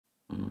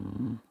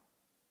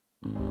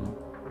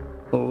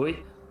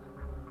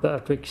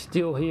Patrick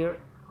still here.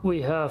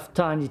 We have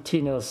Tiny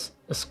Tina's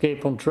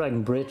Escape on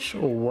Dragon Bridge,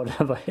 or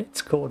whatever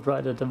it's called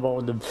right at the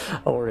moment.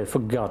 I already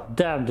forgot.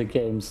 Damn, the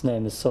game's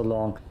name is so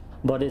long.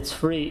 But it's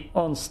free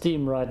on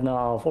Steam right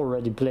now. I've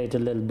already played a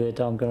little bit.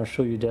 I'm gonna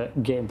show you the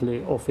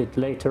gameplay of it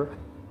later.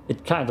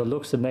 It kind of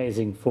looks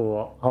amazing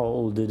for how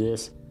old it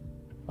is.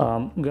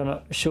 I'm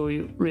gonna show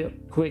you real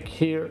quick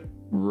here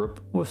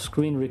with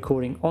screen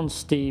recording on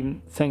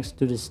Steam. Thanks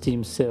to the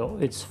Steam sale,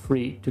 it's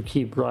free to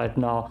keep right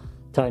now.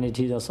 Tiny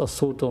Tina's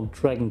Assault on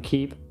Dragon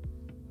Keep.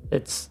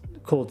 It's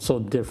called so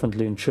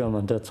differently in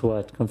German, that's why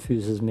it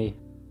confuses me.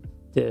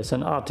 There's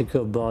an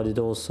article about it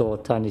also.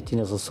 Tiny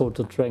Tina's Assault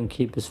on Dragon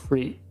Keep is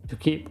free to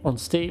keep on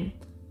Steam.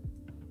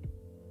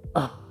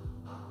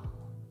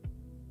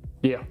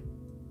 Yeah.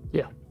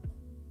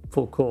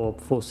 Full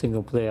co-op, full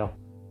single player.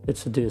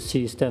 It's a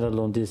DLC,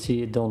 standalone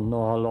DLC. Don't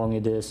know how long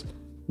it is,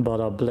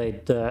 but I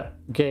played the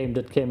game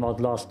that came out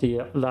last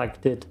year,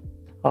 liked it.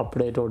 I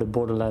played all the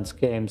Borderlands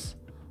games,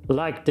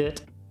 liked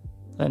it.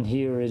 And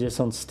here it is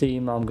on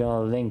Steam. I'm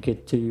gonna link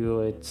it to you.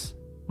 It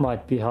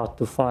might be hard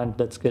to find.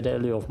 Let's get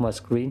Ellie off my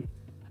screen.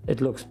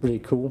 It looks pretty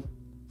cool.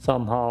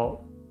 Somehow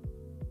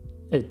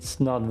it's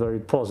not very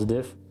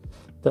positive.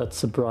 That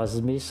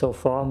surprises me so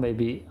far.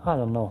 Maybe, I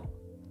don't know.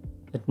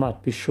 It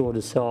might be short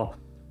as hell.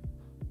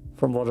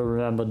 From what I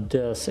remember,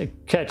 there's a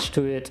catch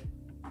to it.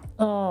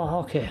 Oh,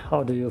 okay.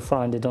 How do you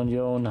find it on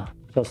your own?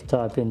 Just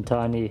type in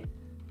Tiny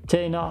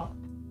Tina,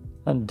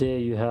 and there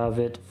you have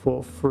it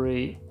for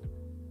free.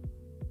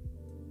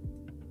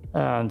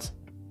 And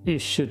you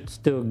should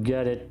still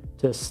get it.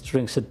 There's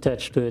strings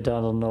attached to it. I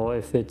don't know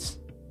if it's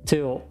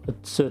till a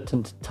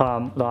certain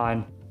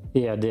timeline.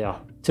 Yeah, there,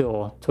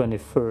 till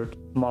 23rd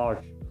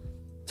March.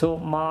 Till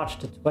March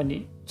the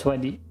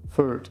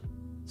 23rd.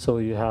 So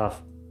you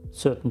have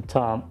certain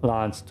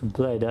timelines to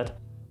play that.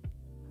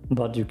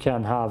 But you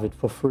can have it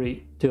for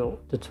free till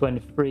the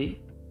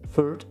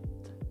 23rd.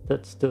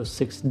 That's still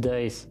 6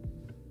 days.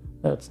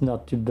 That's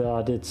not too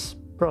bad. It's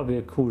probably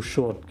a cool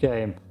short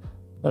game.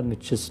 Let me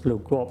just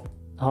look up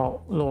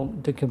how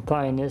long the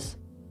campaign is.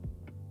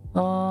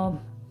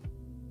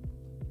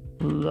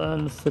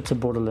 Length, it's a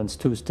Borderlands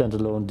 2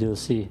 standalone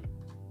DLC.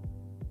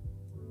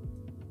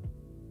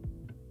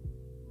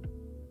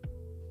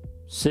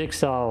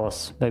 6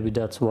 hours. Maybe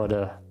that's what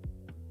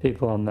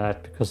people are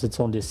mad, because it's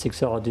only a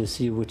 6-hour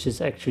DLC, which is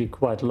actually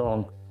quite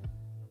long.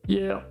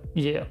 Yeah.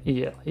 Yo.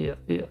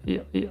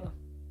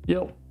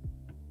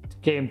 The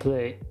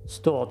gameplay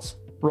starts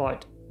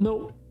right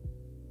now.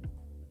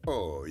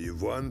 Oh, you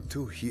want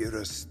to hear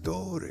a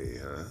story,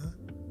 huh?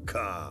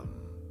 Come,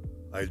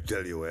 I'll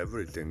tell you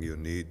everything you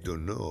need to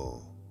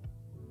know.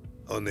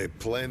 On a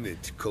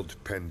planet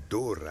called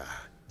Pandora,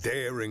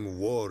 daring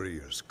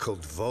warriors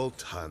called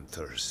Vault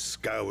Hunters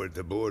scoured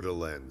the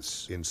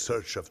Borderlands in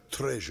search of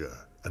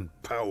treasure and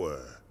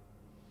power.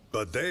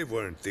 But they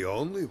weren't the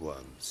only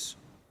ones.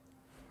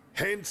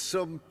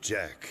 Handsome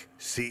Jack,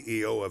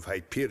 CEO of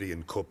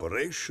Hyperion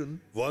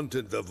Corporation,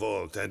 wanted the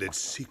vault and its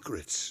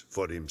secrets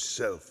for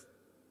himself.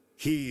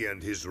 He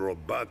and his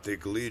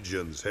robotic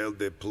legions held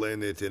the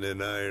planet in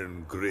an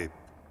iron grip.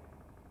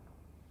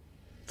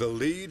 The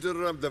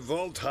leader of the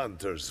Vault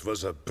Hunters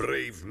was a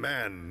brave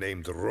man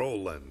named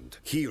Roland.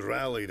 He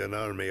rallied an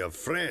army of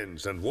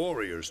friends and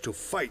warriors to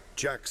fight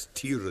Jack's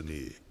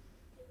tyranny.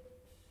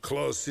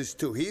 Closest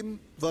to him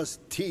was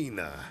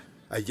Tina,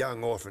 a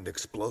young orphaned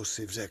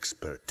explosives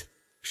expert.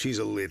 She's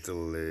a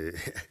little,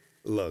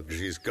 look,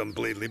 she's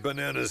completely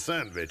banana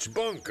sandwich,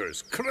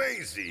 bonkers,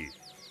 crazy.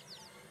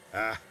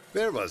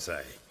 Where was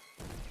I?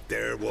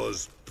 There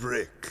was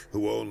Brick,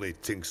 who only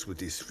thinks with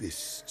his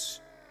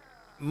fists.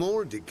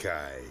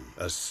 Mordecai,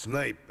 a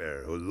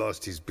sniper who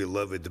lost his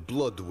beloved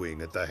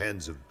Bloodwing at the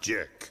hands of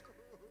Jack.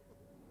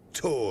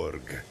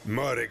 Torg,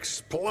 more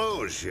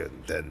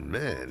explosion than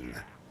man.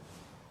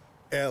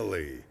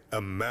 Ellie, a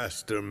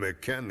master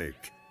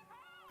mechanic.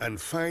 And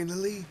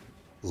finally,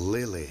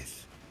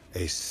 Lilith,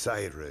 a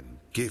siren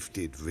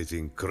gifted with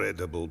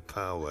incredible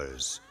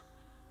powers.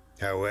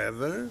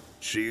 However,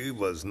 she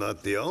was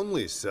not the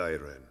only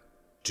siren.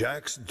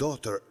 Jack's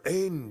daughter,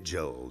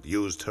 Angel,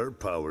 used her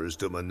powers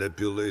to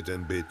manipulate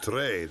and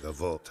betray the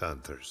Vault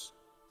Hunters.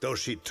 Though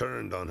she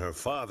turned on her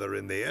father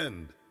in the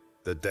end,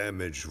 the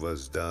damage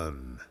was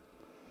done.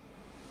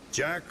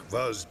 Jack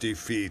was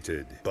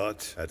defeated,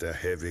 but at a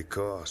heavy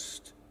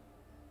cost.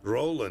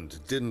 Roland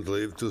didn't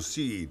live to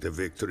see the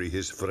victory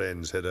his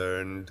friends had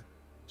earned.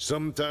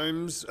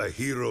 Sometimes a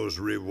hero's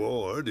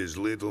reward is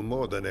little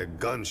more than a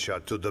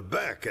gunshot to the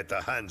back at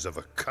the hands of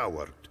a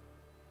coward.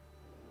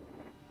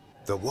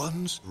 The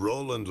ones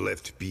Roland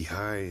left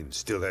behind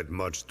still had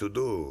much to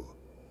do.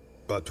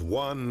 But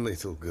one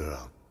little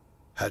girl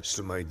had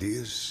some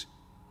ideas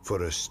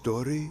for a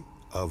story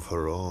of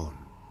her own.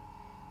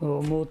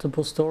 Oh,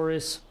 multiple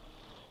stories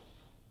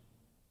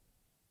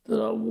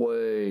that are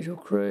way too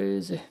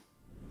crazy.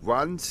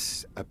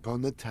 Once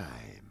upon a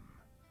time,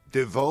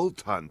 the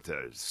Vault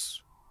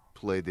Hunters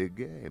played a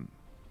game.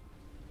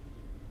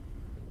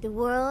 The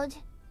world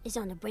is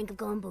on the brink of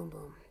going boom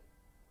boom.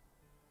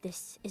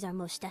 This is our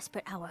most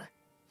desperate hour.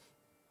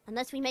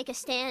 Unless we make a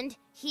stand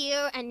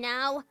here and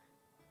now,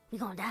 we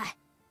gonna die.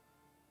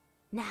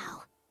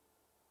 Now.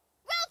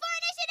 Roll for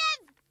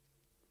initiative!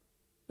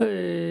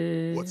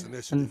 Hey. What's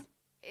initiative?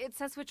 It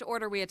says which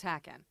order we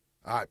attack in.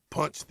 I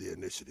punched the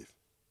initiative.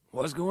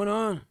 What's going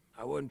on?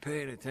 I wasn't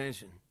paying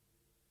attention.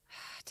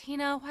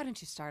 Tina, why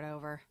don't you start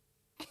over?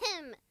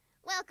 Ahem.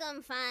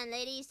 Welcome, fine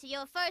ladies, to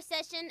your first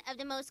session of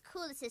the most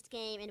coolest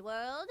game in the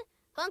world,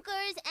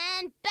 Bunkers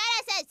and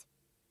Badasses!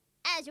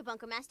 As your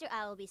bunker master,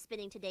 I will be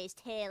spinning today's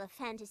tale of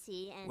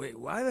fantasy and... Wait,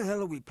 why the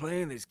hell are we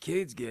playing this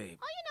kid's game?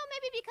 Oh, you know,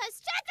 maybe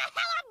because... Shut the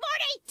hell up,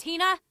 Morty!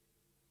 Tina?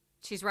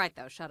 She's right,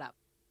 though. Shut up.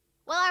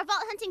 While our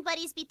vault hunting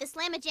buddies beat the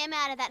slamma-jamma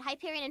out of that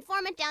Hyperion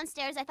informant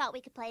downstairs, I thought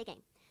we could play a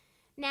game.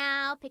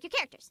 Now, pick your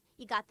characters.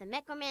 You got the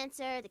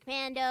Necromancer, the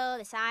Commando,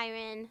 the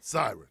Siren...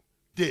 Siren.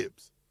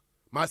 Dibs.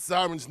 My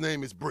siren's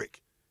name is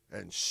Brick,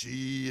 and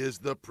she is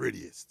the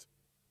prettiest.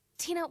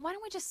 Tina, why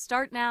don't we just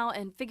start now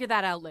and figure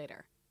that out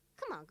later?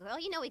 Come on, girl.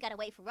 You know we gotta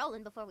wait for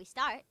Roland before we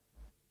start.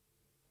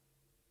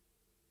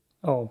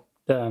 Oh,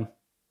 damn.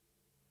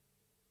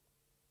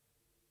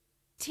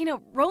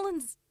 Tina,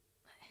 Roland's...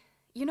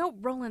 You know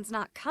Roland's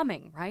not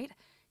coming, right?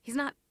 He's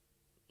not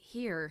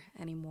here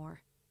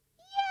anymore.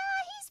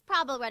 Yeah, he's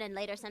probably running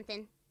late or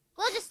something.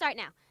 We'll just start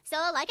now. So,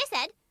 like I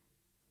said...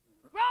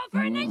 Roll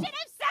for initiative,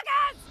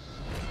 suckers!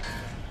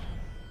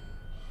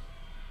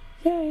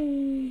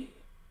 Yay!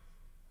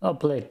 I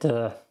played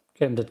the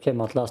game that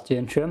came out last year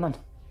in German.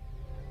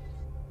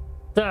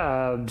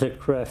 Damn, the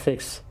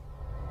graphics.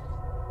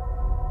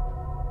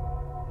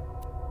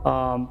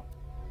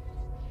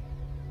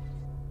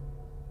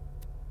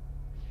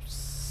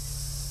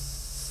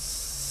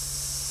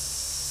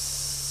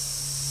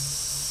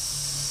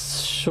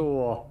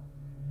 Sure.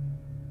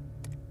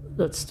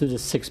 Let's do the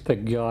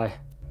six-pack guy.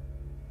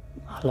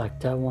 I like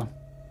that one.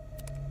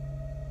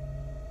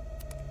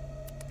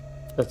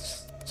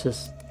 That's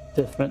just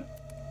different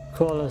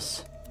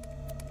colors.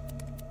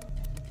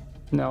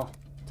 No,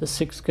 the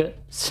six-pack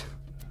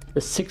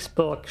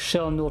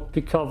shall not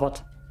be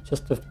covered,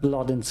 just with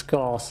blood and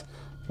scars.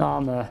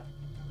 Name: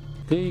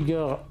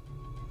 Krieger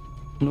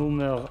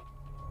Nummer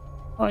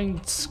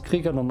 1.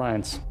 Krieger Nummer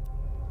 1.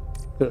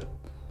 Good.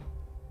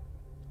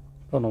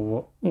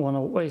 Don't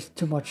wanna waste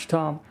too much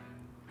time.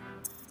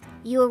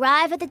 You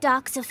arrive at the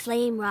docks of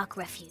Flame Rock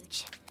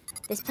Refuge.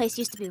 This place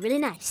used to be really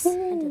nice,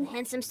 until the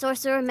handsome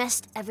sorcerer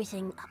messed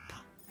everything up.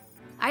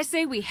 I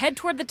say we head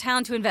toward the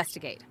town to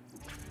investigate.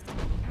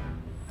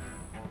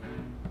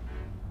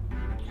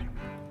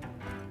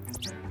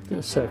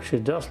 This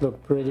actually does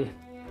look pretty.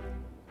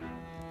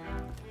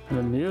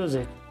 The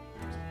music,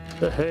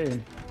 the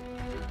hay.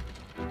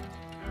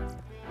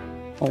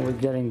 Oh, we're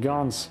getting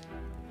guns.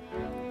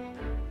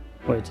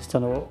 Wait, is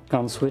there no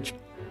gun switch?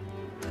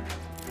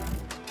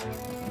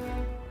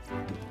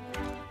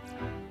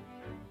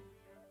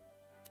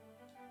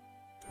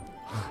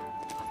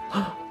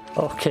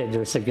 Okay,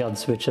 there's a gun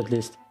switch at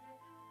least.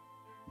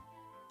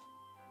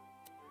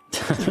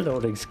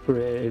 Loading's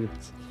great.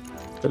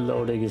 The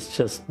loading is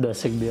just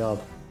messing me up.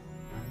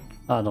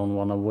 I don't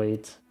wanna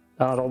wait.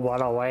 I don't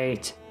wanna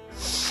wait.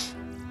 It's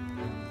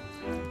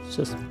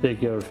just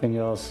big everything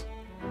else.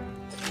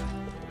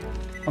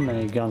 How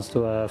many guns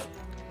do I have?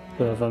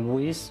 Do I have a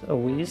Wheeze? A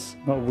Wheeze?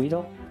 No,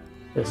 Weeder?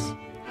 Yes.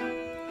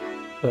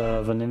 Do I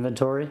have an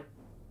inventory?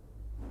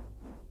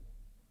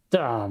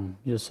 Damn,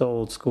 you're so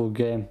old school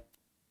game.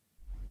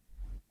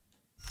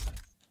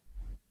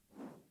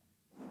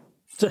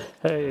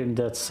 Damn,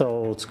 that's so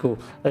old school.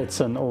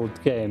 It's an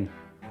old game.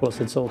 Of course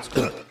it's old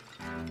school.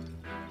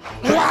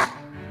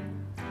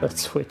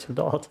 That's way too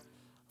loud.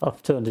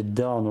 I've turned it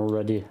down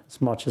already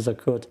as much as I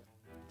could.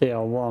 They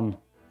are one.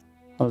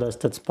 Unless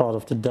that's part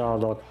of the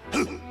dialogue.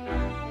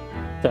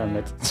 Damn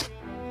it.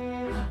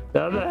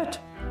 Damn it!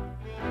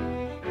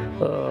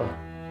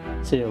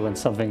 See you when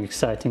something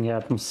exciting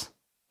happens.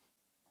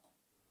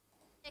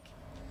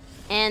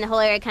 And the whole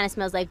area kind of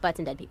smells like butts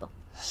and dead people.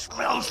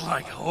 Smells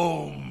like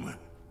home.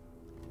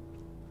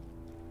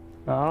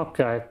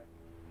 Okay.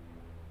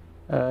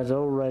 It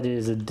already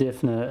is a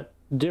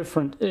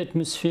different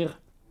atmosphere.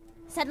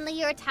 Suddenly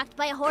you're attacked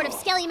by a horde of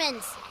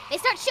skellymans. They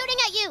start shooting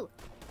at you.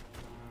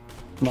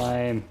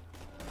 My aim.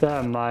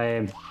 Damn, my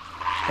aim.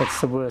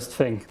 That's the worst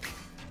thing.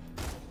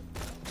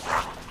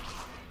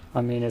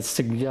 I mean, it's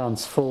the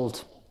gun's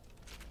fault.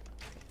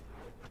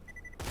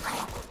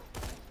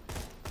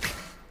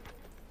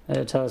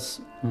 It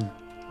has...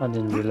 I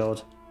didn't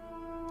reload.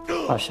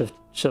 I should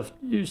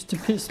use the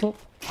pistol.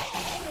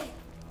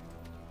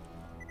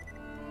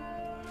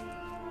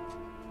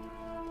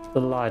 The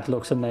light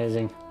looks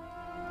amazing.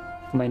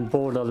 I mean,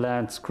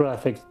 Borderlands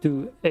graphics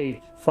do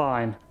age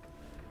fine.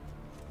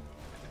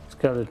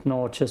 Skeleton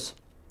arches.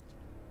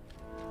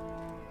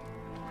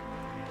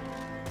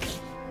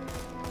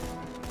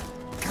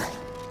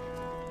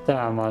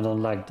 Damn, I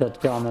don't like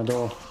that gun at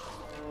all.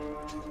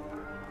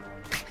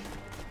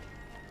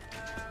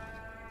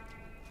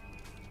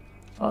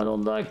 I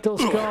don't like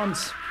those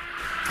guns.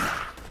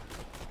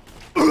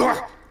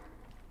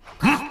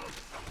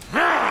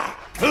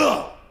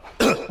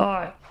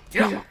 Alright.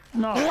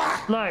 No,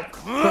 like,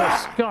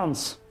 press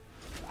guns.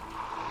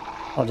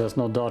 Oh, there's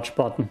no dodge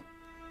button.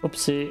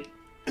 Oopsie.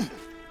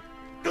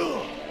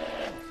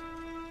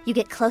 You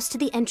get close to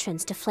the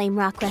entrance to Flame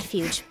Rock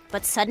Refuge,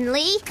 but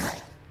suddenly...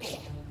 the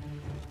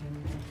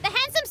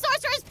handsome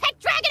sorcerer's pet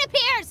dragon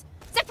appears!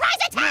 Surprise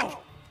attack!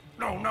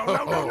 No!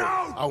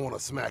 I want to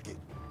smack it.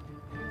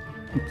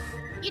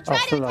 You try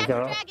to feel attack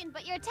like the dragon,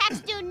 but your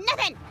attacks do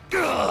nothing!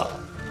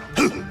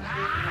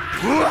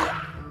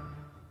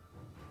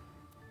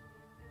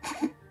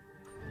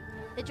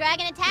 The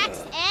dragon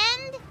attacks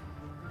and...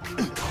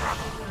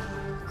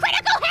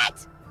 critical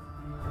hit!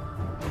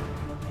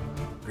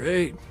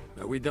 Great.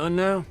 Are we done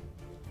now?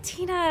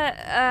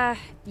 Tina,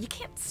 you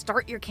can't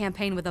start your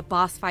campaign with a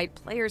boss fight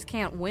players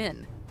can't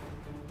win.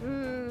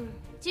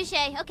 Touche.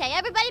 Okay,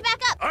 everybody back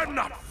up! I'm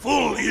not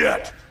full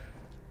yet!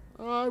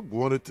 I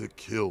wanted to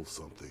kill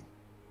something.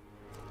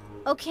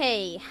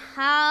 Okay,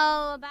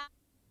 how about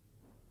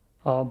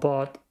How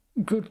about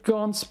good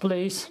guns,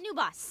 please? the new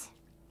boss?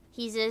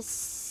 He's a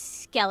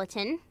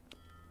skeleton.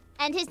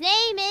 And his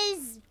name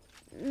is...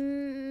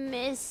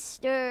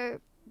 Mr.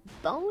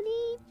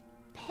 Bony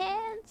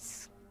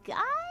Pants Guy?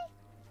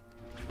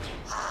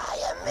 I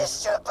am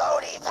Mr.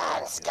 Bodie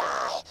Van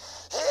Sky.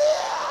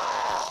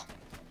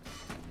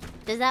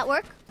 Does that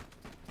work?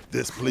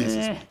 This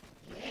pleases me.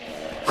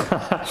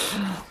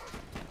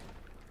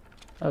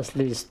 At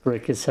least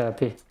Brick is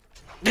happy.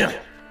 Come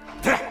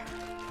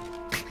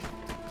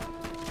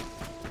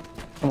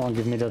on,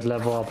 give me that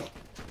level up.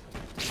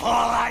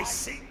 All I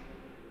see.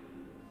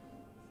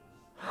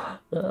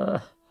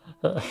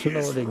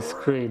 Loading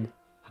screen.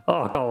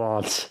 Oh, come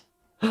on.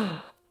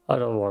 I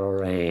don't want to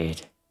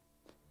raid.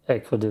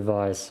 Echo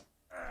device.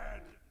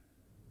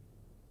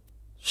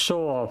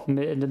 Sure,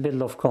 in the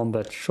middle of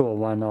combat. Sure,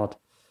 why not?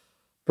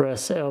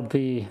 Press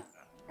LB.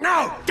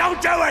 No!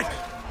 Don't do it!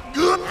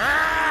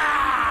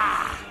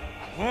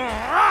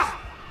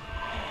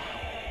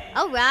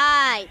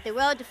 Alright, the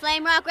road to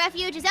Flame Rock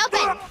Refuge is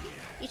open!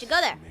 You should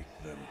go there.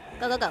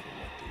 Go, go, go.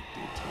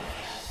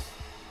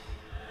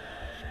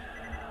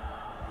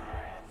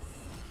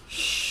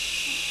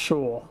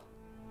 Sure.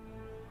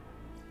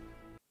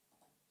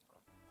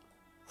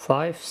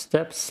 5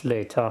 steps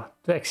later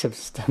to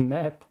access the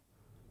map.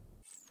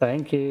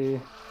 Thank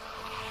you.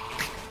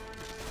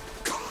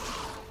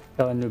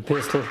 Got a new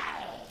pistol.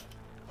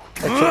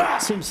 Actually,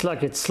 seems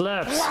like it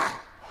slaps.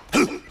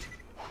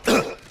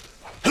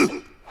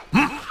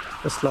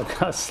 Just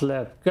like I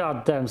slap.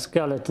 Goddamn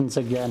skeletons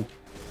again.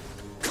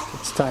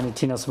 It's Tiny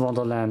Tina's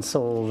Wonderlands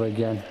all over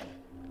again.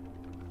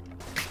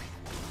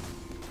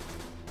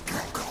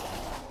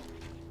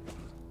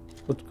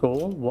 Good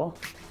goal, what?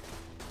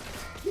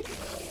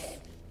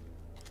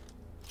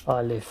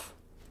 I live.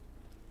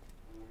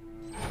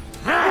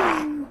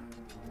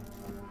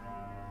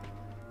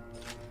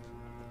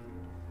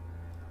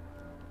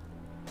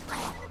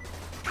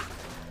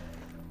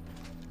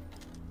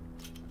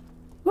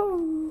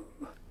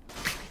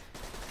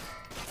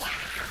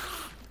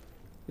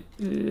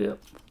 Yep.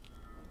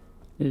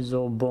 These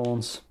old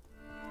bones.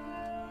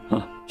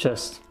 Huh,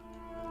 chest.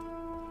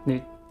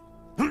 Need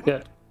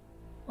get.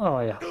 Oh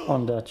yeah,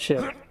 on that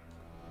ship.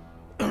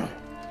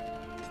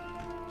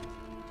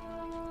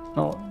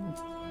 Oh.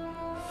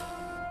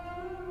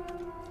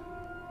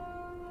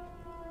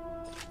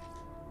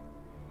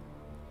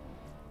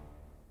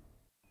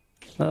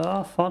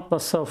 I found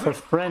myself a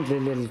friendly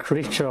little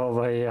creature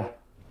over here.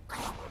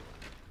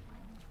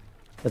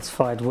 Let's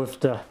fight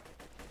with the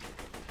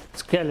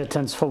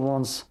skeletons for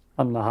once,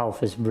 and my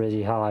health is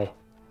pretty high.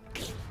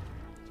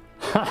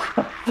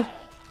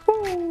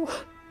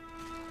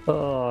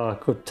 Oh,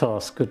 good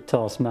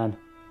toss, man.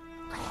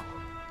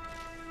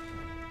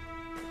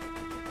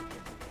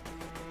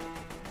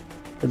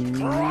 The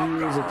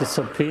music is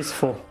so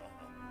peaceful.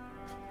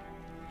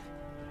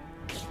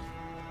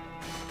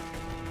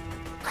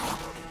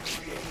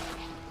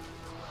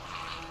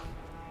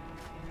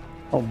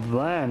 Oh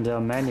man, there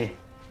are many.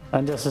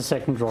 And there's a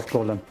second rock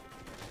golem.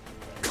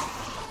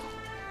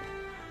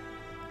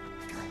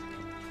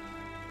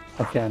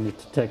 Okay, I need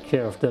to take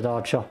care of that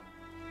archer.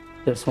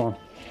 This one.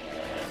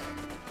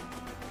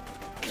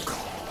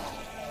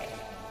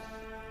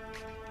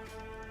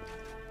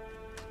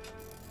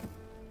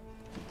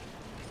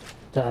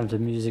 Damn, the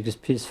music is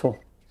peaceful.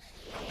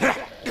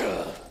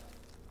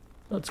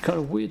 That's kind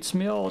of weirds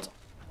me out.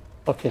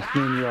 Okay,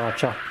 new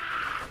archer.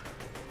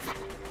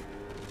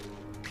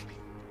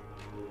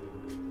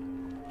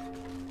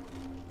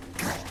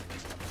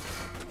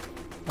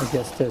 I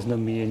guess there's no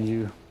me and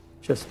you,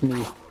 just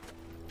me.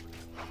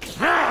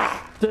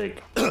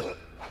 Take.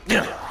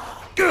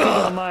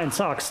 Mine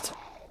sucks.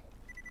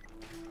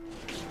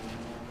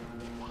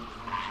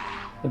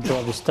 They'll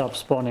probably stop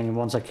spawning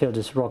once I kill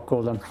this rock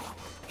golem.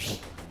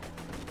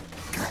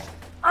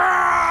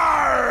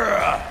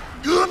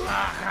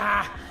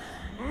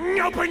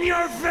 Open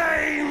your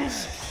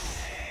veins!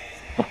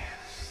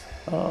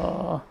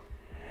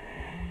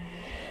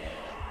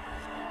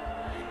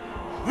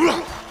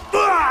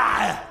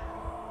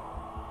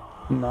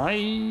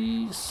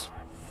 Nice.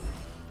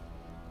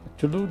 Back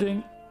to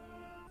looting.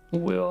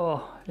 We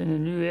are in a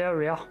new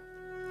area.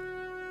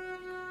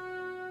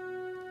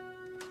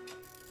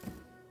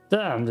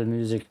 Damn the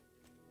music.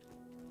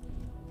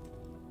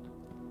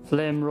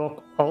 Flame Rock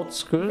You've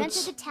outskirts.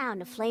 entered the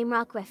town of Flame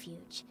Rock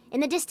Refuge.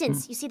 In the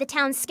distance, you see the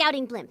town's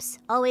scouting blimps,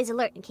 always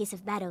alert in case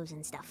of battles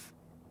and stuff.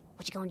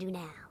 What you gonna do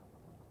now?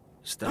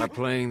 Stop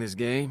playing this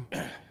game?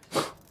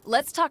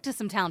 Let's talk to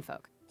some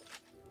townfolk.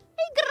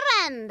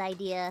 A grand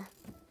idea.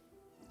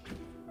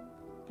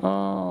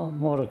 Oh,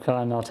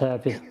 Mordecai not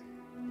happy.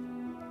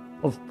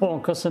 Of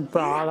bonkers and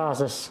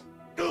badasses.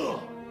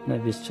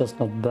 Maybe it's just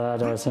not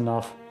badass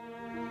enough.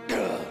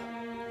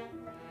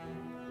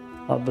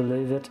 I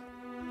believe it.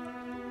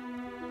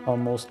 I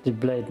mostly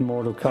played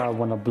Mordecai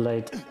when I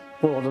played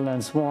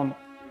Borderlands 1.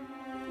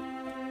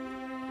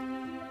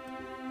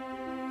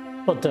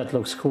 But that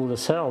looks cool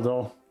as hell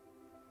though.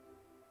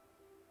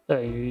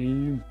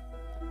 Hey.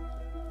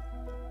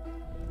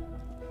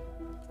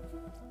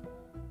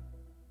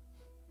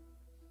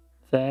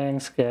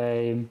 Thanks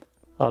game.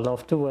 I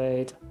love to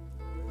wait.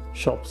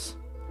 Shops.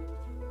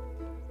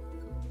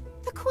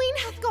 The queen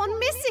hath gone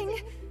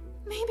missing.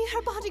 Maybe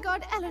her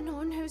bodyguard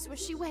Eleanor knows where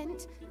she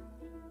went.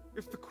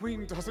 If the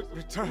queen doesn't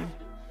return,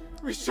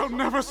 we shall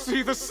never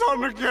see the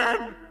sun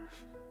again!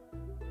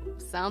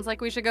 Sounds like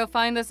we should go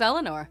find this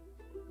Eleanor.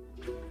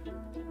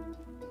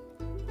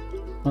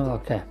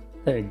 Okay.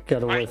 Hey,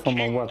 get away from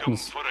my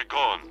weapons. For a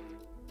gun.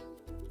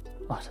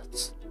 Oh,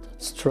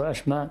 that's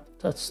trash, man.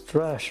 That's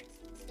trash.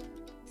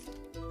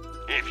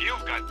 If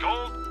you've got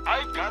gold,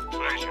 I've got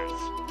treasures.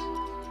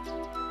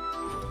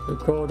 You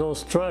call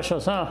those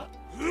treasures, huh?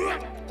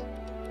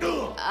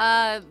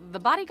 The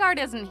bodyguard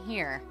isn't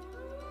here.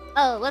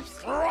 Oh, whoops.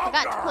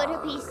 Forgot to put her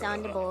piece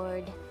on the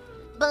board.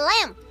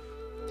 Blam!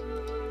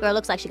 Girl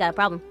looks like she got a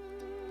problem.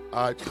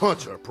 I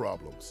punch her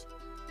problems.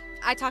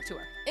 I talked to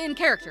her. In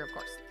character, of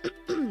course.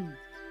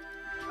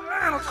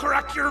 That'll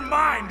crack your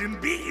mind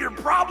and beat your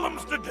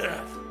problems to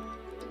death.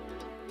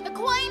 The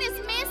queen is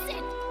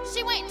missing.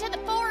 She went into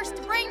the forest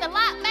to bring the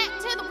light back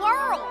to the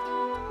world.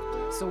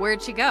 So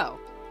where'd she go?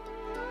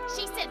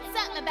 She said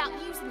something about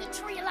using the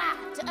tree of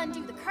life to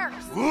undo the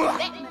curse.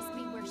 That must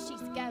be where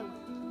she's going.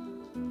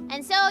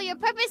 And so your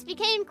purpose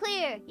became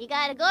clear. You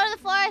gotta go to the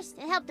forest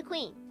and help the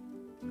queen.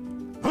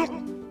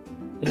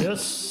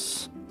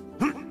 Yes.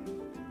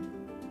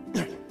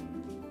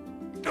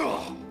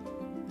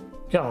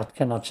 God,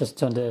 can I just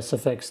turn the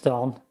SFX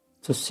down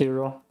to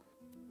 0?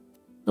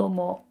 No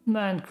more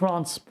man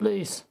grunts,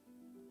 please.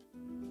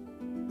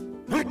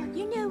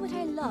 You know what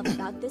I love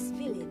about this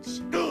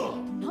village?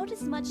 Not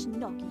as much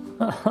knocking.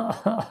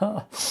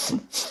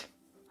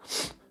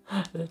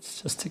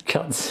 It's just a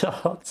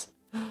concert.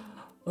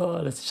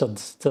 Oh, let's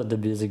just turn the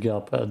music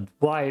up and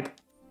vibe.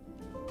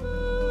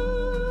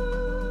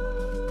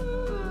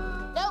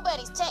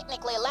 Nobody's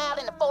technically allowed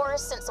in the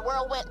forest since the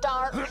world went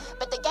dark,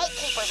 but the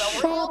gatekeepers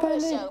are real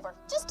pushover.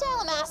 Just tell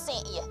them I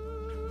sent you.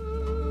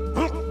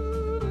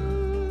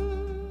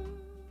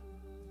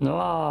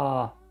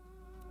 Ah,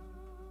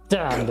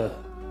 damn the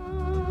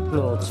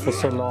clothes for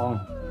so long.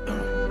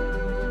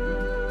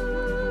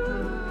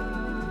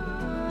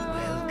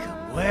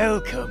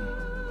 Welcome.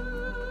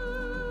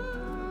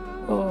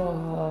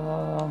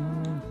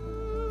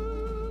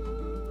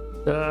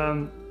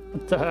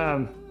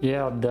 Damn.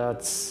 Yeah,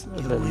 that's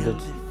a little bit.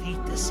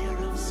 Defeat the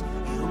Seraphs.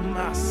 You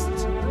must.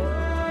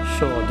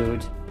 Sure,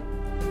 dude.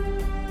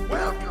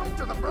 Welcome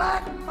to the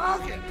Black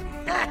Market.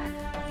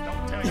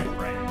 Don't tell your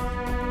friends.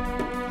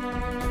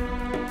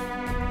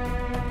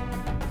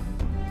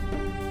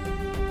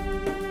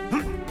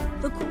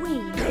 The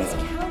queen is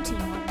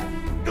counting on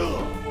you.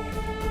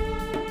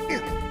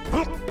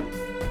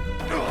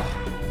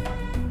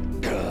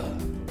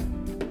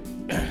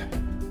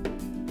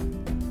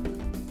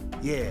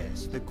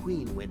 Yes, the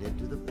queen went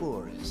into the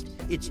forest.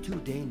 It's too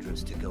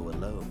dangerous to go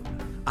alone.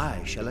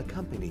 I shall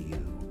accompany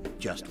you.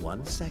 Just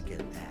 1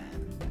 second,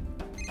 Anne.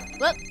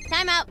 Whoop,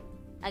 time out.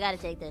 I gotta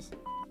take this.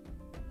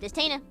 This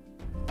Tina.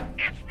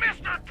 It's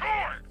Mr.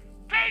 Torg.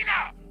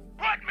 Tina,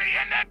 put me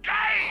in the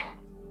game.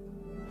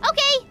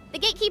 Okay, the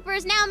gatekeeper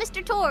is now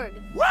Mr. Torg.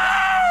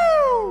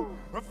 Woo!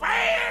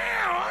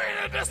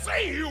 Fan to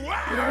see you.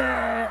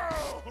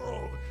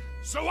 Wow!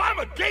 So I'm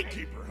a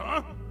gatekeeper,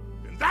 huh?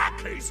 In that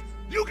case,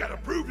 you gotta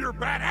prove your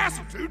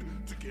badassitude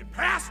to get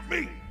past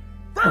me.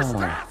 First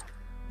task,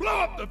 blow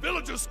up the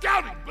village's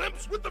scouting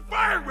blimps with the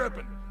fire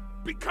weapon.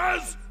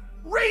 Because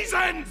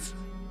reasons!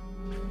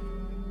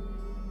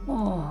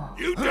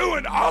 You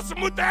doing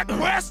awesome with that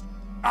quest?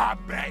 I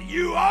bet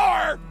you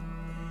are!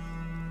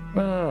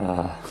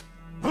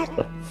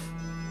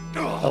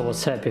 I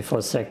was happy for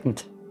a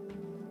second.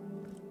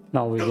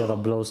 Now we gotta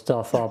blow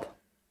stuff up.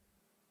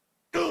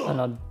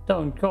 And I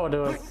don't got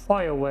a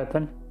fire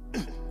weapon.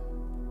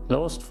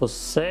 Closed for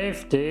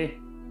safety.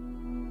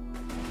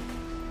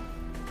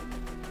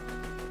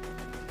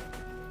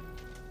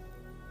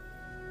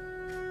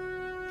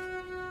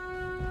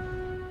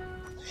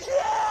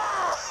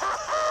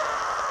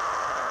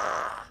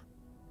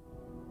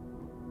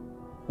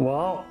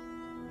 Well,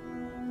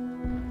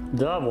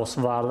 that was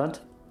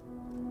violent.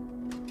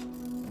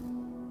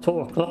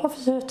 Torque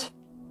loves it.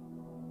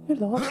 He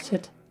loves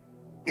it.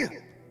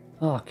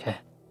 Okay,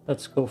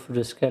 let's go for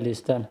the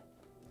skellies then.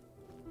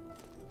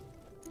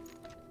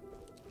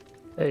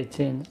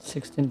 18,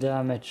 16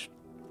 damage.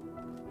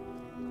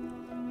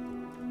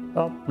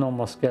 Oh, no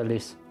more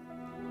skellies.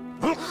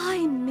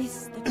 I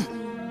miss the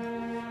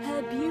queen.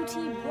 Her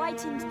beauty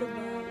brightened the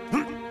world.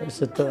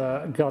 Is it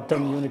the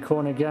goddamn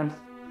unicorn again?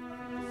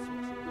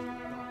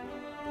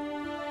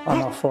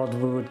 And I thought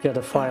we would get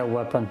a fire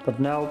weapon, but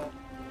no.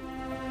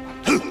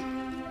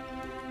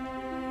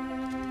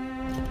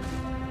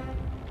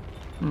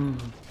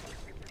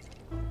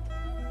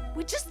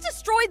 We just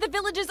destroyed the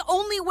village's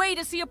only way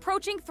to see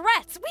approaching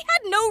threats. We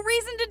had no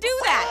reason to do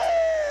that.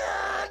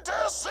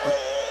 Fantasy!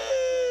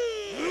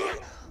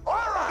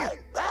 All right,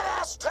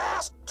 badass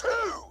task 2.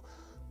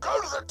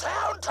 Go to the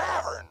town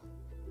tavern.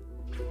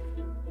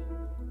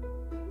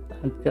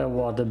 And get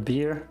what, a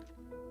beer?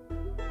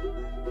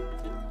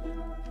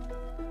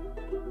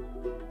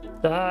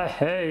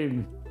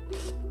 Hey!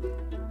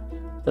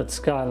 That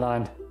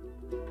skyline.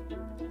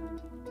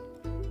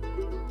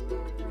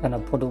 Can I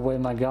put away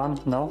my gun?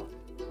 No?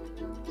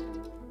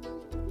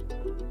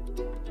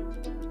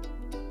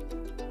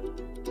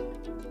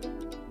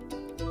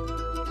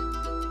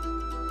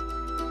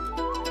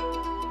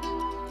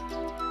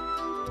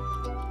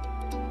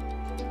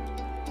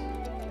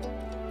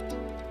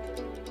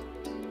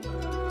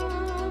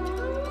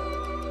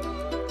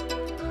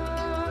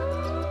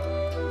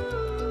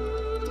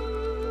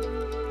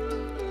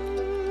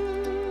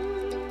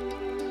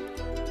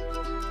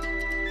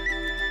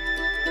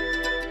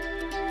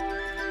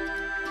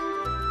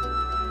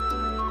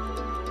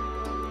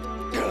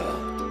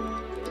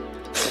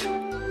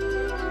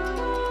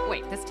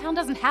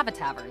 Doesn't have a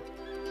tavern.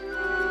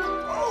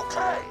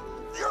 Okay,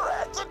 you're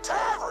at the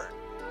tavern.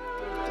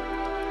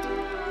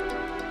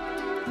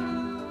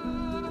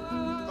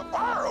 The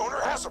bar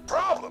owner has a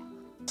problem.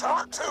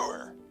 Talk to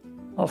her.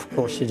 Of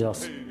course she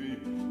does.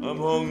 I'm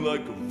hung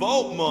like a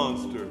vault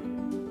monster.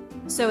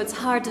 So it's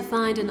hard to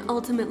find and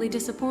ultimately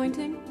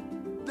disappointing?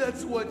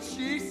 That's what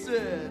she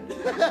said.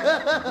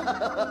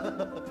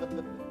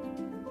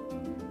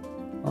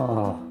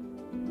 Oh,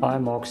 hi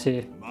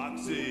Moxie.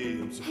 Moxie,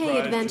 I'm surprised. Hey,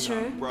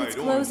 adventurer, it's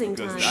closing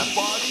time. That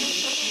body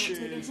Take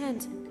a is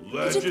hint.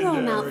 Could you throw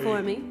him out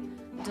for me?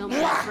 Don't be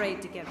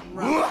afraid to get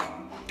rough.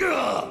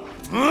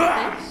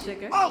 Thanks,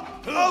 sugar.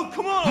 Oh,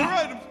 come on, all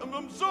right.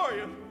 I'm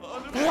sorry. I'll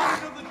never do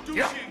another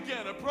douchey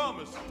again, I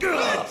promise.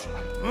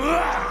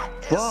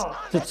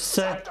 What did you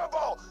say?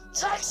 Unacceptable.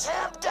 Chase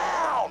him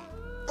down.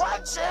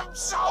 Punch him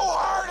so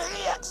hard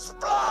he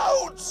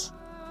explodes.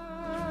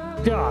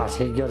 God,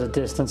 he got a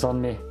distance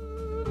on me.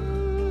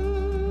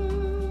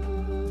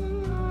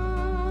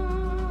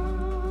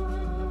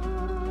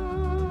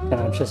 Can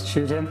I just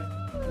shoot him?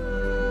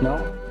 No?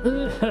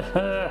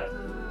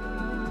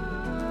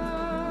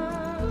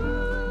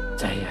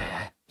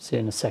 See you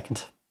in a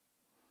second.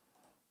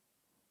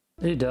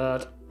 He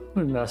died.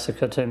 We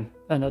massacred him,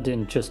 and I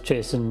didn't just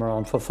chase him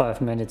around for 5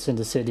 minutes in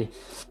the city,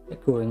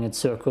 going in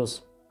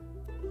circles.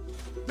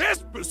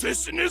 This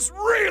position is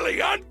really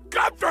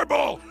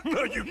uncomfortable.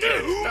 You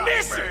can't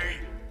miss me.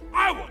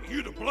 I want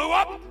you to blow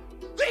up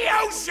the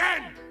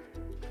ocean.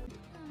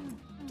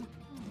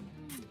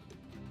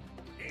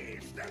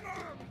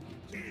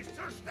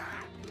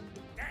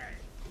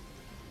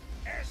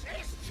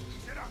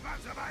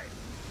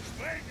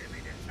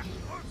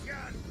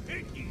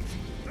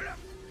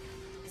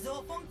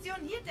 So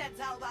funktioniert der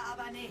Zauber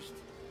aber nicht.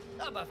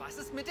 Aber was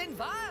ist mit den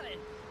Walen?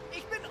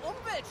 Ich bin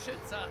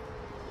Umweltschützer.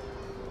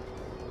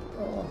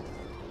 Oh.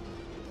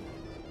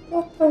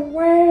 What the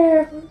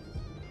world?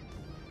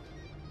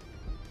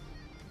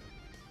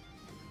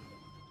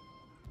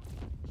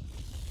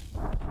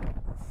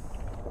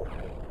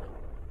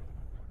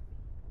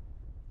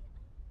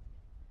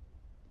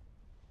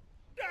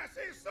 Das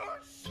ist so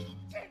schön.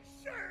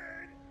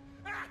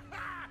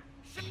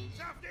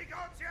 Auf den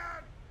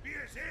Ozean.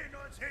 Wir sehen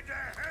uns in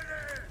der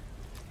Hölle.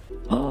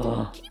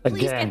 Oh, Can you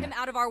please get him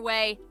out of our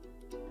way?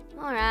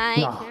 All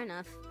right, fair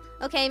enough.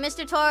 Okay,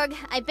 Mr. Torg,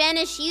 I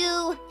banish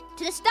you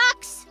to the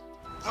stocks.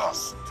 The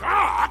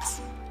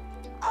stocks?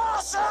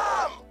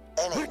 Awesome!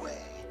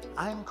 Anyway,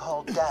 I'm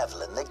called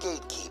Davlin the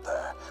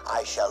Gatekeeper.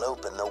 I shall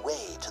open the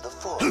way to the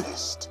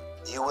forest.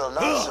 You will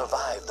not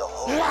survive the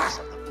horrors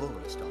of the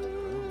forest on your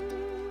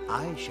own.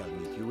 I shall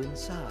meet you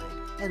inside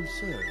and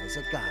serve as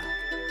a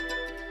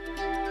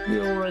guide. We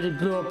already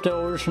blew up the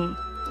ocean.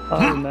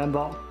 I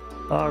remember.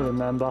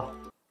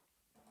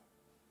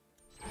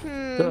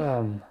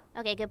 Damn.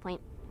 Okay, good point.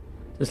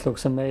 This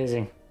looks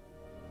amazing.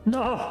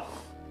 No!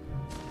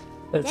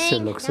 It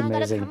still looks now I gotta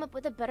amazing. come up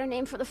with a better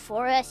name for the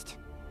forest.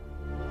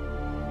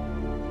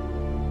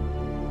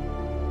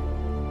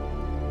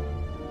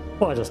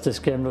 Why does this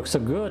game look so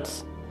good?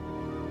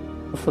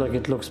 I feel like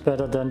it looks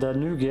better than the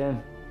new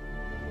game.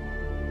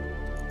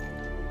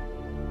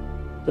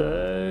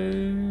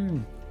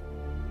 Damn.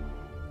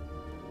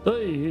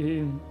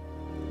 Damn.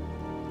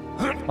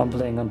 I'm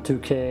playing on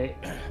 2K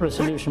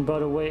resolution, by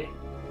the way.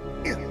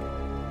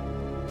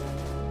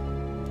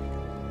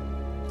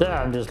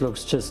 Damn, this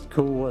looks just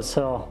cool as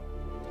hell.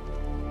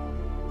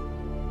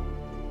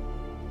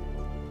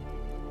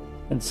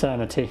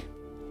 Insanity.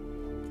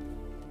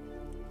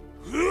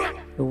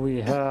 Do we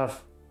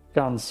have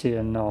guns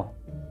here? No.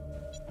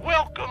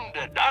 Welcome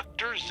to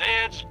Dr.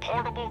 Zed's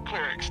portable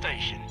cleric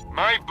station.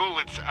 My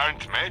bullets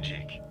aren't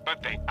magic,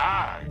 but they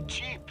are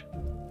cheap.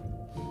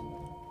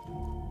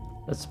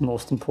 That's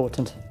most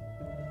important.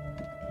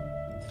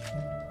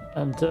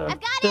 And they're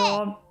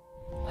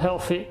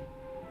healthy.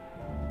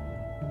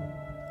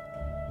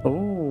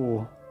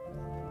 Ooh.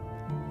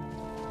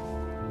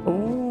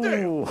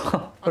 Ooh.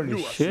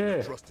 Holy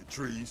shit. Trusted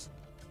trees.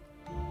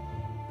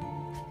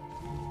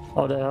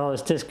 How the hell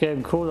is this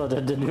game cooler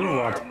than the new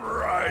one? I'm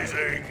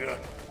rising.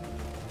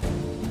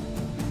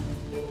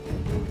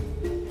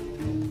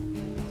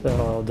 The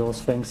hell are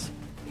those things?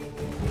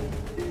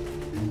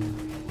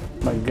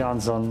 My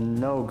guns are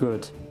no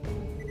good.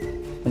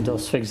 And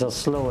those things are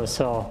slow as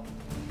hell.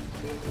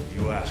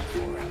 You asked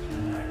for it.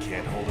 I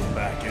can't hold it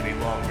back any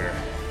longer.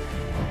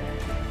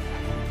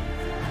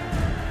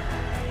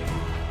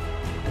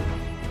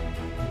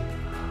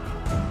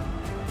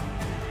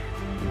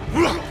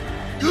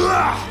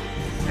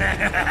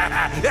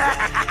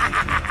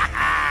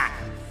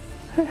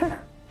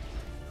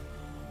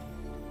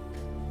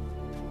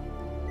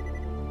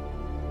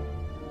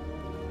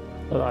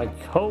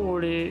 Like,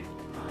 holy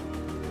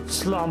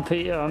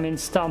Stumpy. I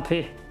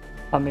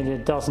mean,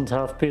 it doesn't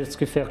have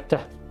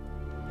Pilzgefechte.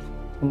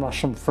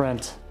 Mushroom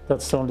friend.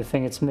 That's the only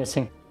thing it's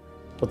missing.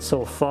 But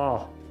so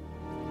far,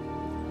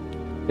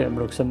 game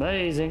looks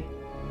amazing.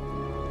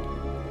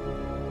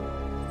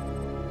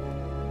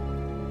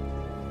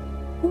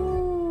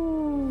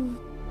 Ooh.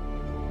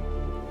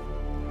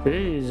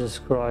 Jesus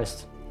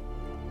Christ.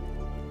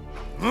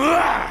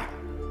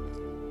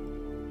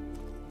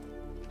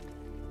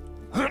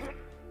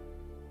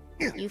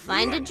 You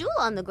find a jewel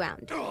on the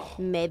ground.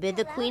 Maybe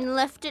the queen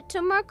left it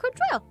to mark her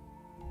trail.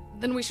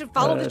 Then we should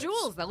follow the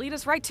jewels. They'll lead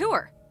us right to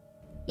her.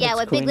 Yeah,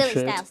 what Big Lily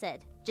Style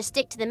said. Just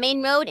stick to the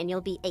main road and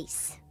you'll be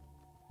ace.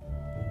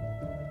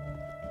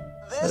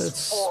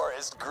 This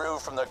forest grew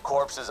from the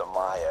corpses of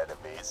my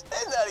enemies.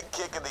 Isn't that a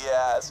kick in the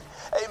ass?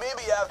 Hey,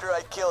 maybe after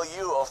I kill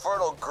you, a fern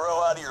will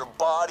grow out of your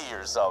body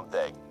or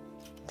something.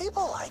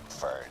 People like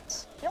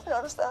ferns. You ever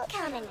notice that?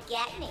 Come and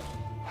get me.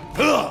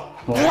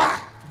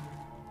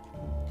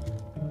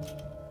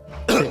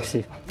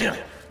 Pixie.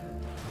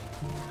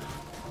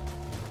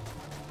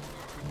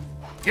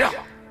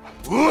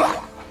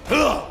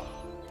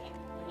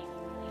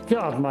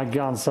 God, my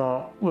guns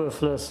are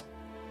worthless.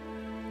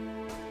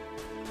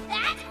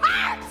 That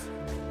hurts!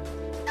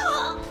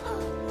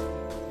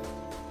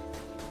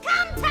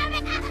 Come to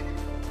me!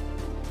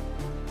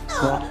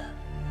 What?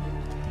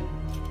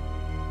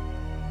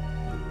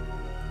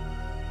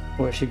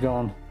 Where's she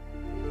gone?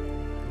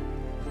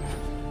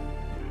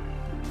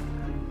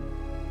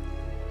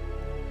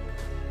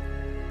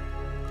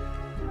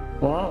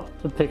 Well,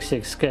 the pixie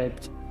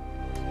escaped.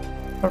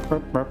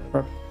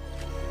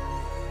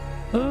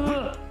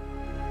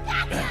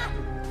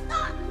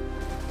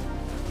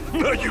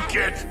 You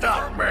can't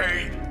stop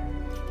me!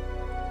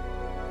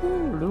 Oh,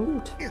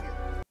 loot.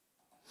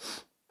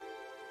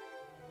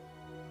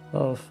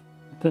 I've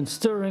been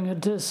staring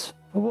at this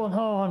for 1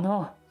 hour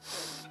now.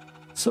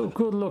 So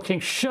good looking.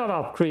 Shut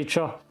up,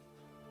 creature.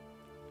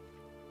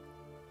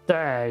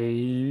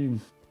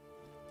 Damn.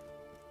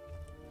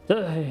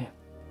 Damn.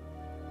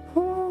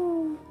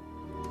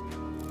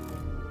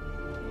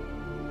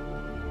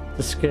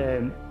 This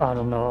game, I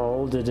don't know how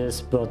old it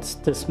is, but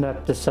this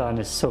map design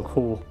is so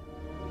cool.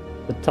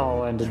 The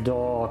tower in the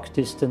dark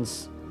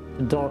distance.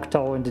 The dark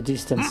tower in the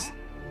distance.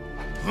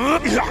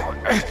 That's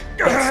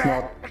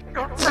not...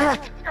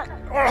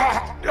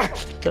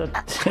 That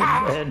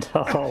didn't end.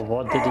 Oh,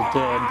 what did it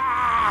end?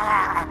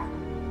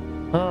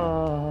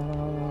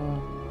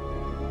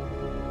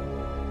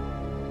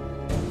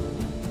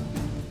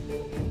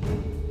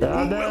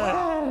 Damn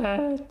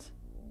it!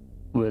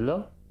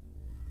 Willow?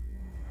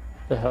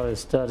 The hell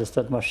is that? Is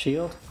that my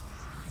shield?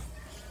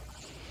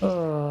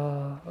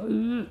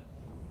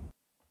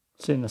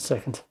 See in a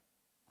second.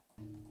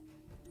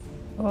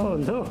 Oh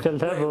look, a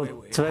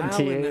level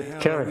 28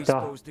 character.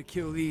 Supposed to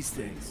kill these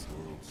things?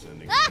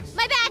 Ah,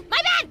 my bad,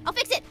 my bad! I'll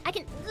fix it. Let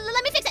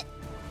me fix it.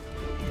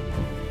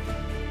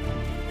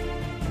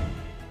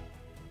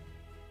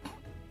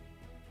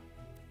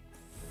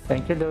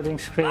 Thank you, loading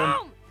screen.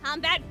 Boom!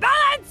 Combat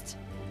balanced!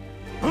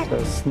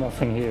 There's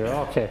nothing here.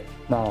 Okay,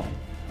 now.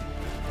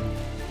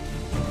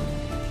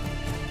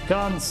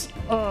 Guns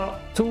are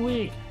too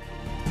weak.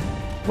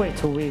 Way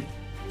too weak.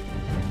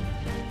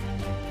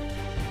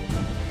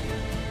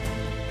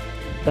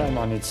 Damn,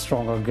 I need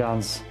stronger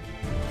guns.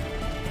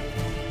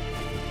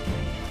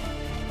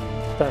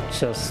 That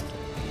just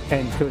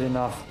ain't good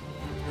enough.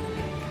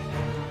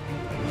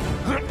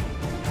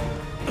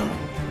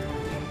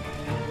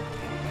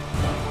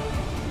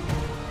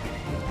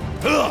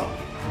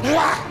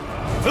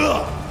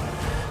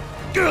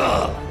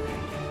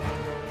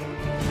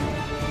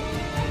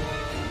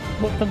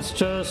 Weapons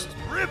just...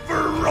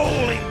 River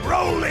rolling,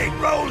 rolling,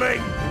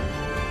 rolling!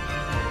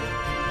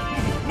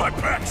 My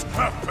pets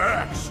have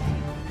pets!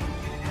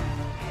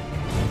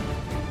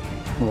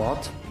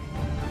 What?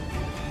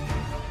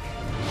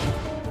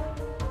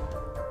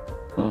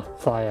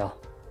 Fire.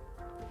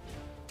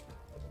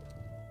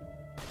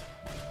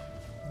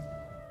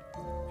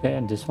 Okay,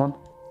 and this one.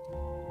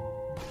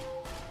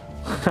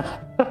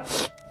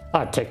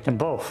 I take them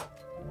both.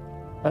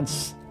 And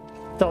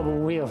double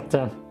wield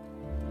them.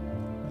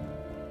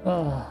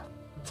 Ah.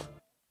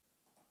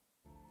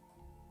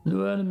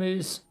 New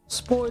enemies.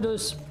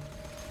 Spoilers.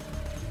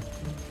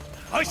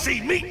 I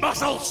see meat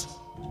muscles!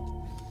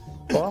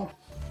 Well,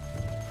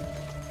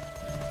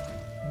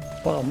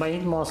 my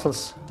meat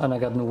muscles, and I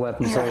got new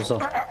weapons also.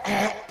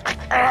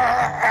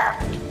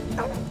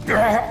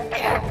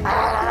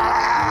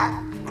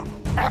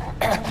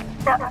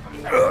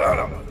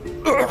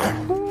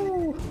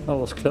 Ooh, that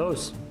was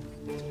close.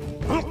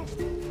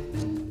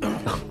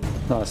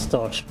 Nice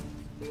dodge.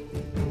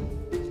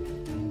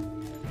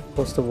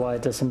 Plus the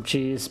white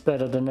SMG is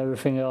better than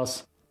everything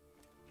else.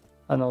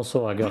 And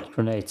also I got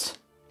grenades.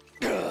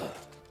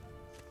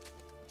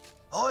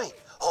 Oi,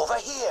 over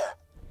here.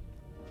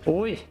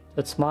 Oi,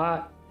 that's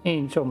my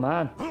angel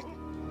man.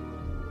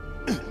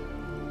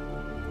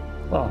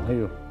 Oh,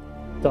 you,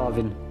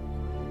 Darwin.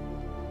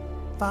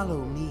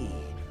 Follow me.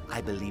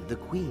 I believe the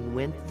queen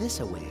went this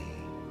way.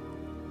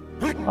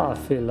 I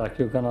feel like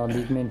you're gonna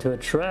lead me into a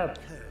trap.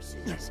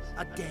 Curses,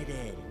 a dead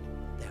end.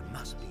 There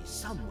must be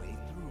some way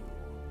through.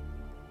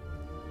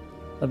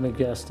 Let me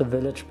guess, the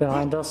village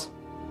behind us?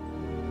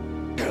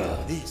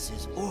 This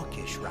is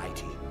Orcish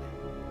writing.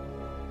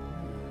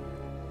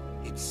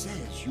 It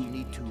says you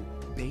need to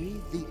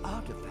bathe the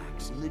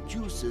artifacts in the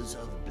juices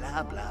of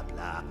blah blah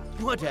blah.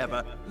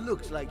 Whatever.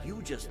 Looks like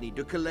you just need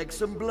to collect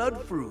some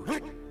blood fruit.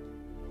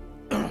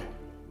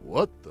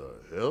 What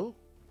the hell?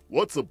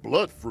 What's a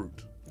blood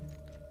fruit?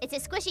 It's a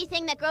squishy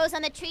thing that grows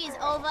on the trees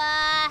over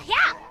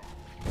here.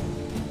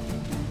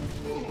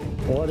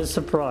 What a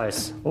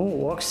surprise. Oh,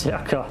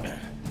 Orcserker.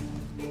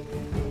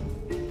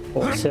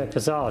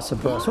 Orcserkers are a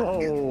surprise.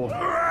 Whoa!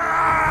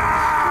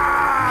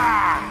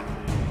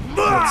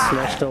 Let's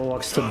slash the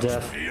orcs to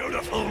death.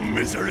 Beautiful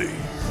misery!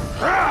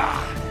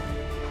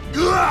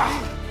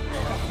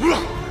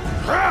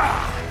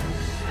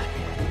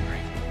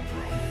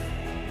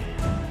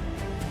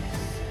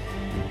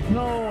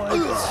 No,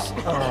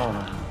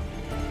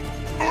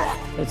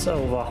 it's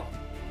over.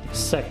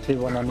 Exactly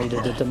when I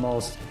needed it the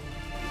most.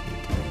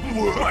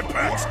 My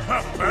pets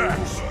have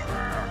pets!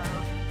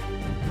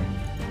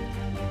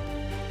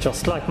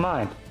 Just like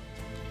mine.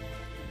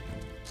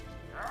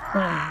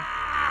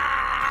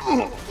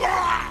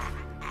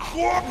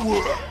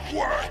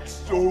 What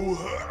so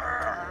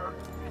hard?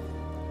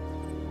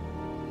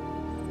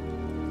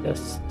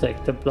 Just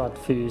take the blood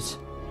fuse.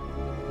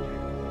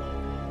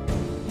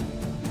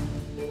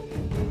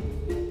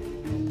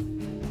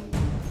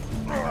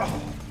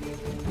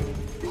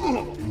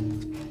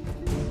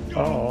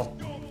 Oh.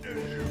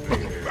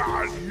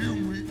 You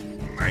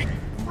make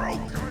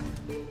broken.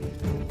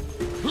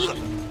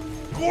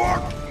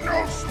 Quark, no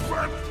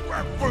sweat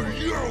for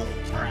you.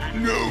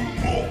 No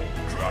more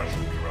crush.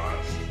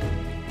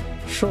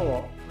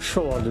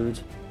 Sure, dude.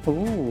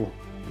 Ooh.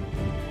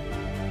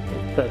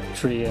 That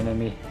tree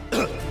enemy.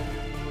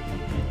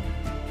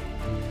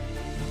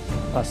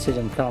 I see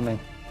them coming.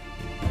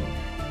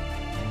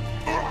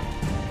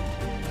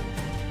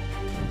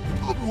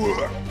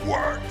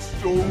 Work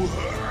so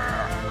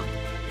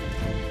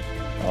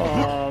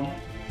hard.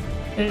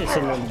 It's a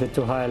little bit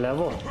too high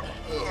level.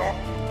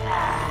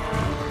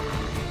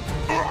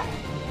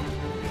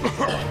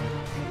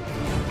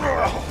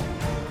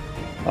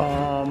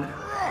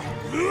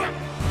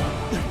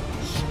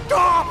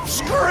 Stop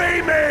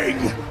screaming!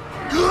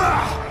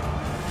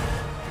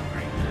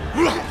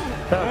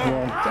 That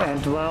won't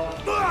end well.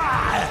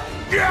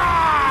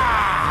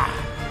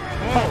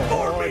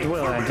 Oh, it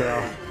will end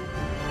well.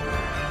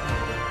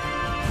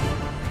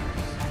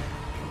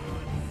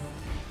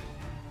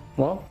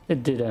 Well,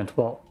 it did end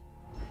well.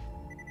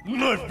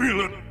 I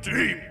feel a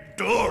deep,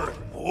 dark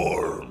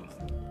warmth.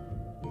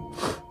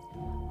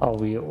 Are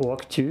we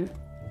orc too?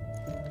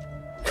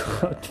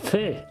 God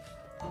faith.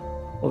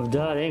 Of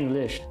that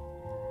English.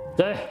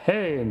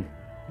 Damn.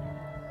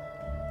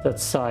 That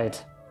side.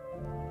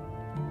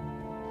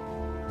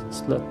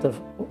 Just let the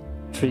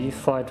tree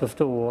fight with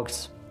the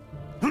orcs.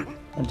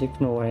 And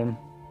ignore him.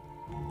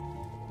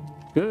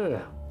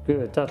 Good.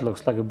 Good. That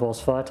looks like a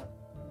boss fight.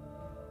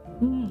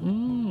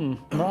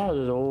 Not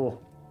at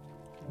all.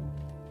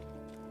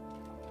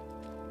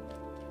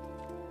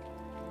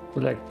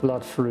 Collect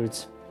blood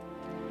fruits.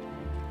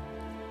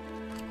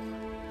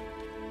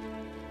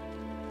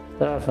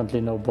 Definitely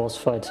no boss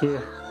fight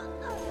here.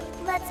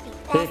 Let's be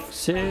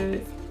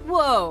Pixie.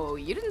 Whoa,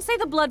 you didn't say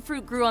the blood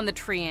fruit grew on the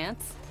tree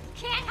ants.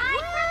 Can't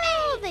hide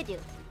from me! They do.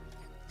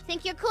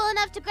 Think you're cool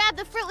enough to grab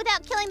the fruit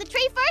without killing the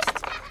tree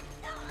first?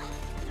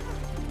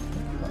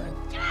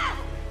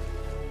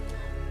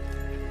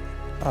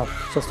 I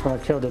just want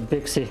to kill the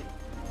Pixie.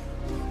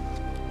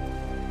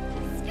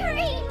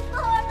 Scream!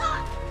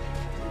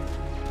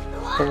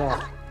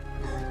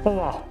 Oh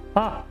wow.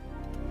 Ah!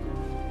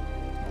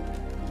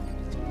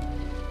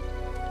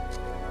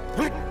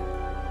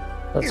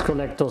 Let's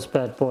collect those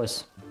bad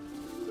boys.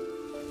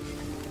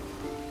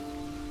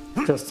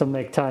 Just to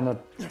make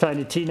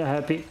Tiny Tina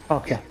happy.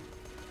 Okay.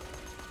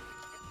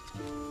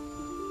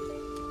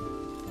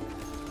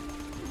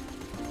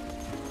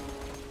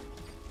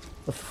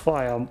 The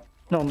fire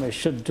normally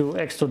should do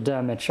extra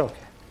damage. Okay.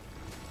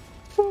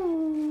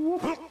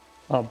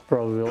 I'll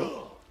probably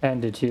will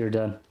end it here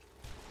then.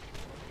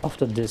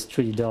 After this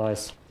tree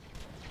dies.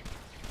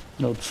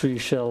 No tree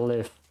shall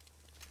live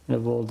in a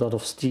world out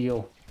of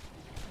steel.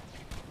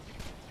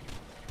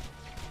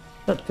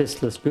 That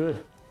pistol is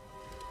good.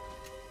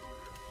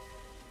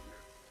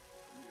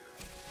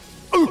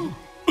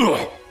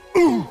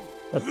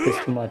 That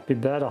pistol might be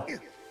better.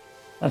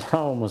 And I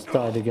almost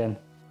died again.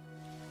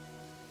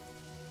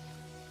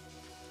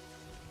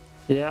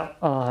 Yeah,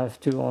 I have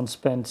 2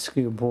 unspent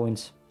skill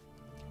points.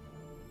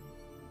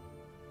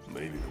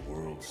 Maybe the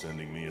world's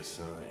sending me a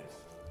sign.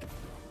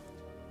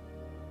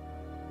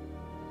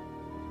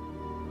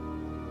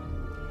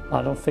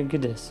 I don't think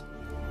it is.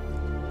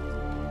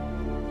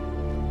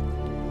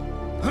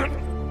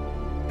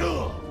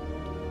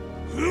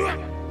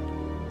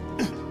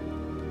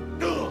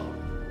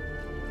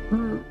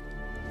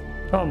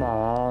 Come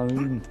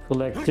on,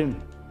 collect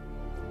him.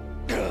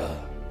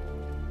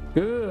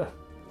 Good.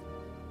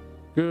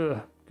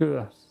 Good,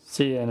 good.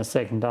 See you in a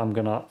second. I'm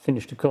gonna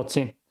finish the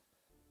cutscene.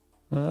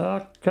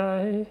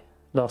 Okay.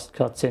 Last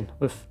cutscene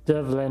with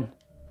Devlin.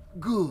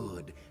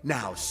 Good.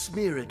 Now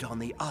smear it on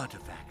the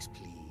artifacts,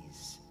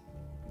 please.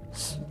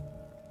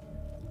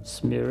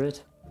 Smear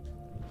it.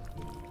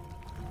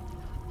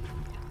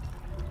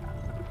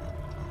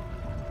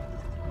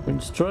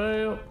 Winds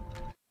Trail.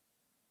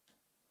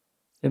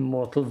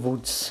 Immortal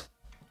Woods.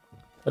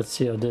 Let's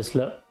see how this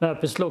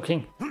map is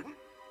looking.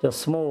 They're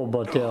small,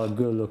 but they are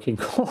good looking.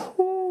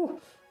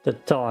 The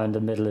tower in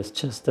the middle is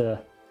just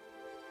a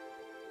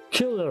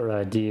killer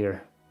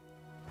idea.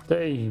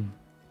 Damn.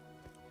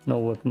 No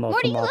weapon.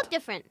 Morty, you look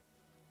different.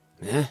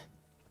 Yeah?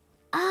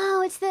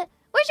 Oh, it's the...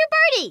 Where's your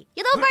birdie?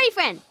 Your little birdie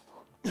friend.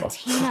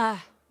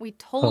 Tina, we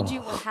told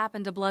you what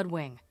happened to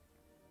Bloodwing.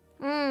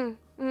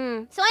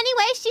 So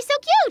anyway, she's so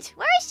cute.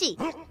 Where is she?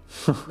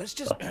 Let's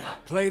just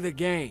play the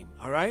game,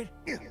 all right?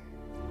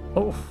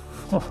 Oh.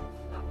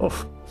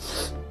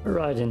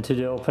 Right into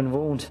the open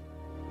wound.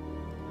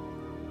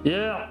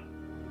 Yeah.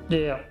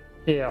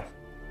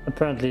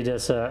 Apparently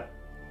there's a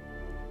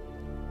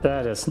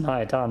baddest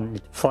knight. I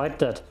need to fight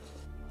that.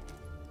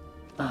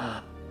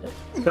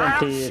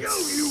 Apparently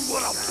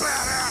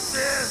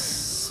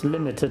it's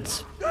limited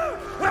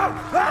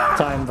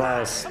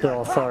time-wise, the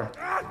offer.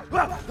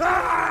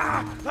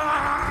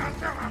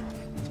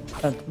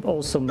 And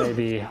also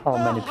maybe how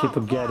many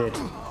people get it.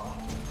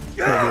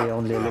 Maybe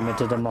only a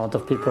limited amount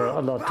of people are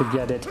allowed to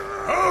get it.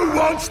 Who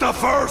wants the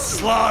first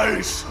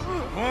slice?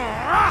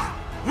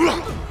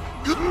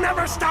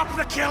 Never stop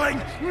the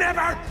killing!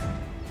 Never!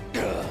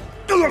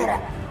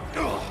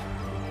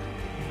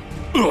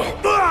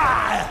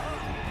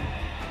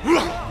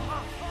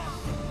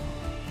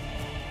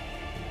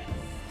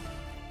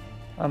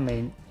 I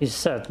mean, he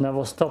said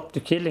never stop the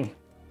killing.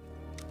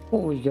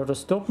 Oh, we gotta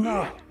stop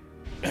now.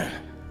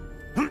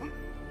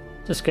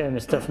 This game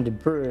is definitely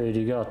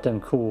pretty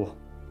goddamn cool.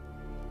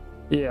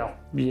 Yeah.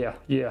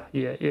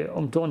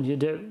 I'm done here,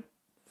 Dave.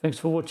 Thanks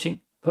for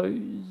watching.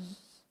 Peace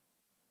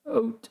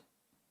out.